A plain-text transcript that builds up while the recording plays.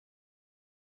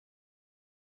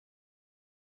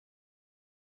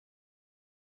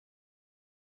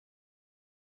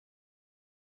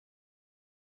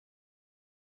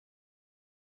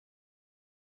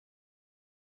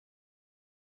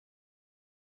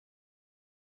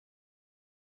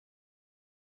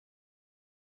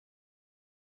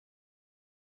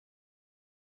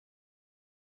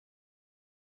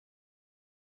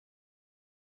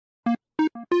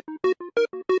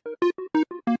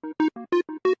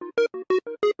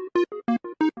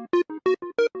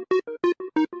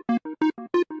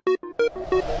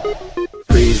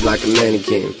Freeze like a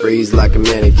mannequin, freeze like a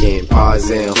mannequin.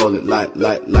 Pause and hold it like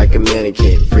a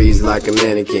mannequin. Freeze like a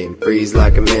mannequin, freeze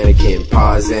like a mannequin.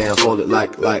 Pause and hold it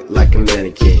like a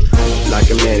mannequin. Like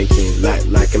a mannequin,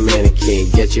 like a mannequin.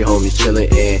 Get your homies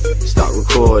chillin' and start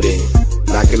recording.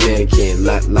 Like a mannequin,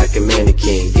 like a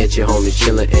mannequin. Get your homies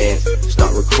chillin' and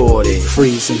start recording.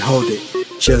 Freeze and hold it,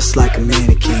 just like a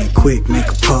mannequin. Quick, make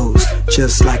a pose,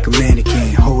 just like a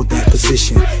mannequin. Hold that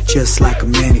position, just like a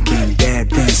mannequin. Dab,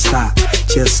 then stop,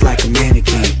 just like a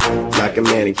mannequin. Like a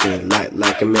mannequin,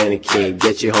 like a mannequin.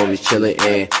 Get your homies chillin'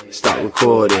 and start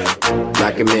recording.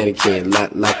 Like a mannequin,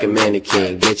 like a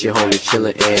mannequin. Get your homies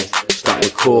chillin' and start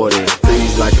recording.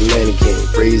 Freeze like a mannequin,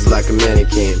 freeze like a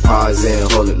mannequin. Pause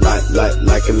and hold it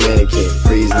like a mannequin.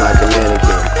 Freeze like a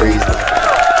mannequin, freeze like